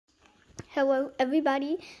Hello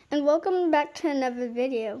everybody, and welcome back to another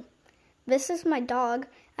video. This is my dog.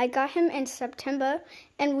 I got him in September,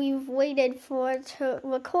 and we've waited to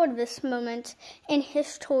record this moment in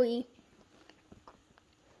history.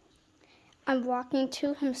 I'm walking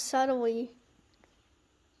to him subtly.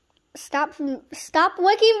 Stop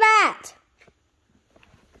licking that!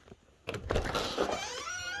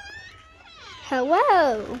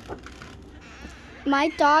 Hello. My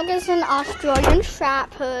dog is an Australian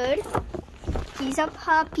Shapherd. He's a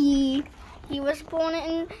puppy. He was born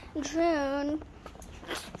in June.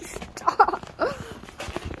 Stop.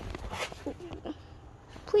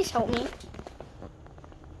 Please help me.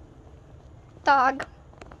 Dog.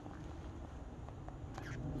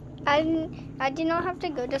 I did not have to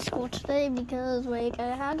go to school today because I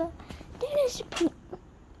had a dentist.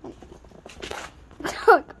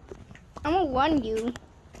 Dog, I'm gonna warn you.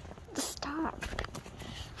 Stop.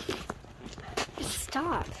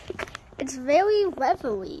 Stop. It's very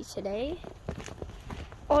weathery today.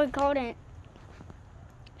 Or golden.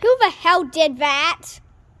 Who the hell did that?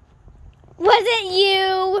 Was it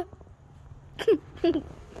you?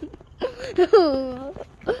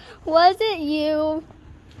 Was it you?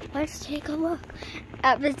 Let's take a look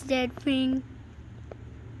at this dead thing.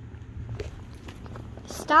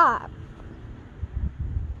 Stop.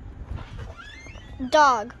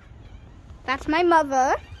 Dog. That's my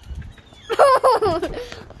mother.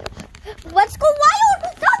 Let's go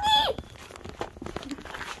wild, doggy!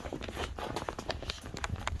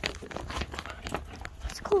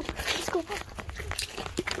 Let's go.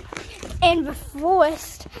 In the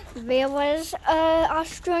forest, there was an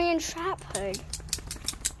Australian Shapherd.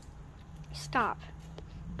 Stop.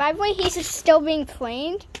 By the way, he's still being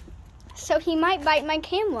trained, so he might bite my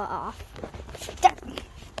camera off. Stop.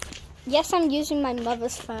 Yes, I'm using my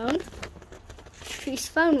mother's phone. She's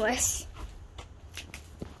phoneless.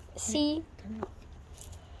 See?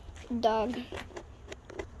 Dog.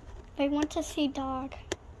 I want to see dog.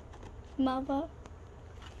 Mother.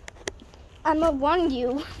 I'ma warn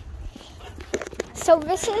you. So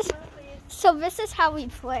this is how we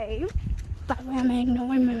play. By the way, I'm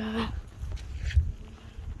ignoring my mother.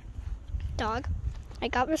 Dog. I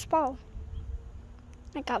got this ball.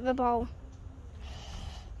 I got the ball.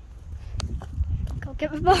 Go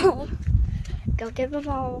get the ball. Go get the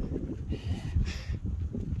ball.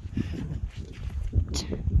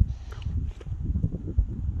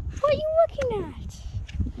 What are you looking at?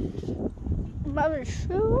 Mother's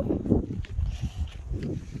shoe?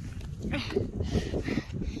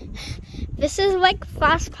 This is like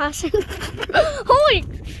fast passing. Holy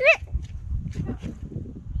shit!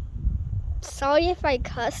 Sorry if I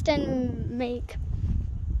cussed and make.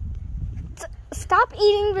 Stop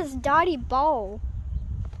eating this dirty ball.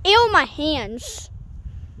 Ew, my hands.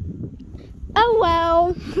 Oh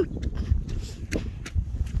well.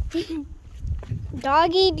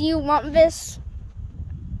 Doggy, do you want this?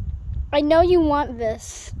 I know you want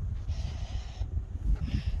this.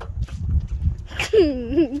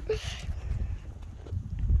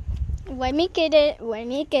 Let me get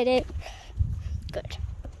it. Good.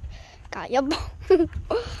 Got your ball.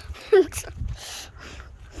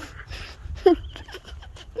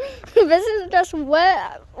 This is just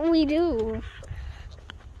what we do.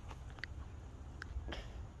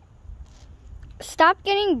 Stop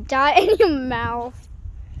getting dye in your mouth.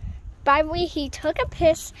 By the way, he took a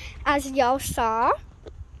piss, as y'all saw.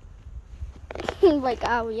 Like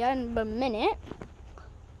earlier in a minute.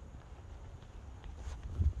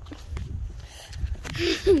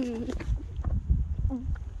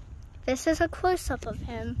 This is a close-up of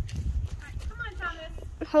him. Come on, Thomas.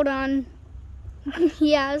 Hold on.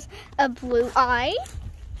 He has a blue eye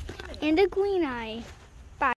and a green eye.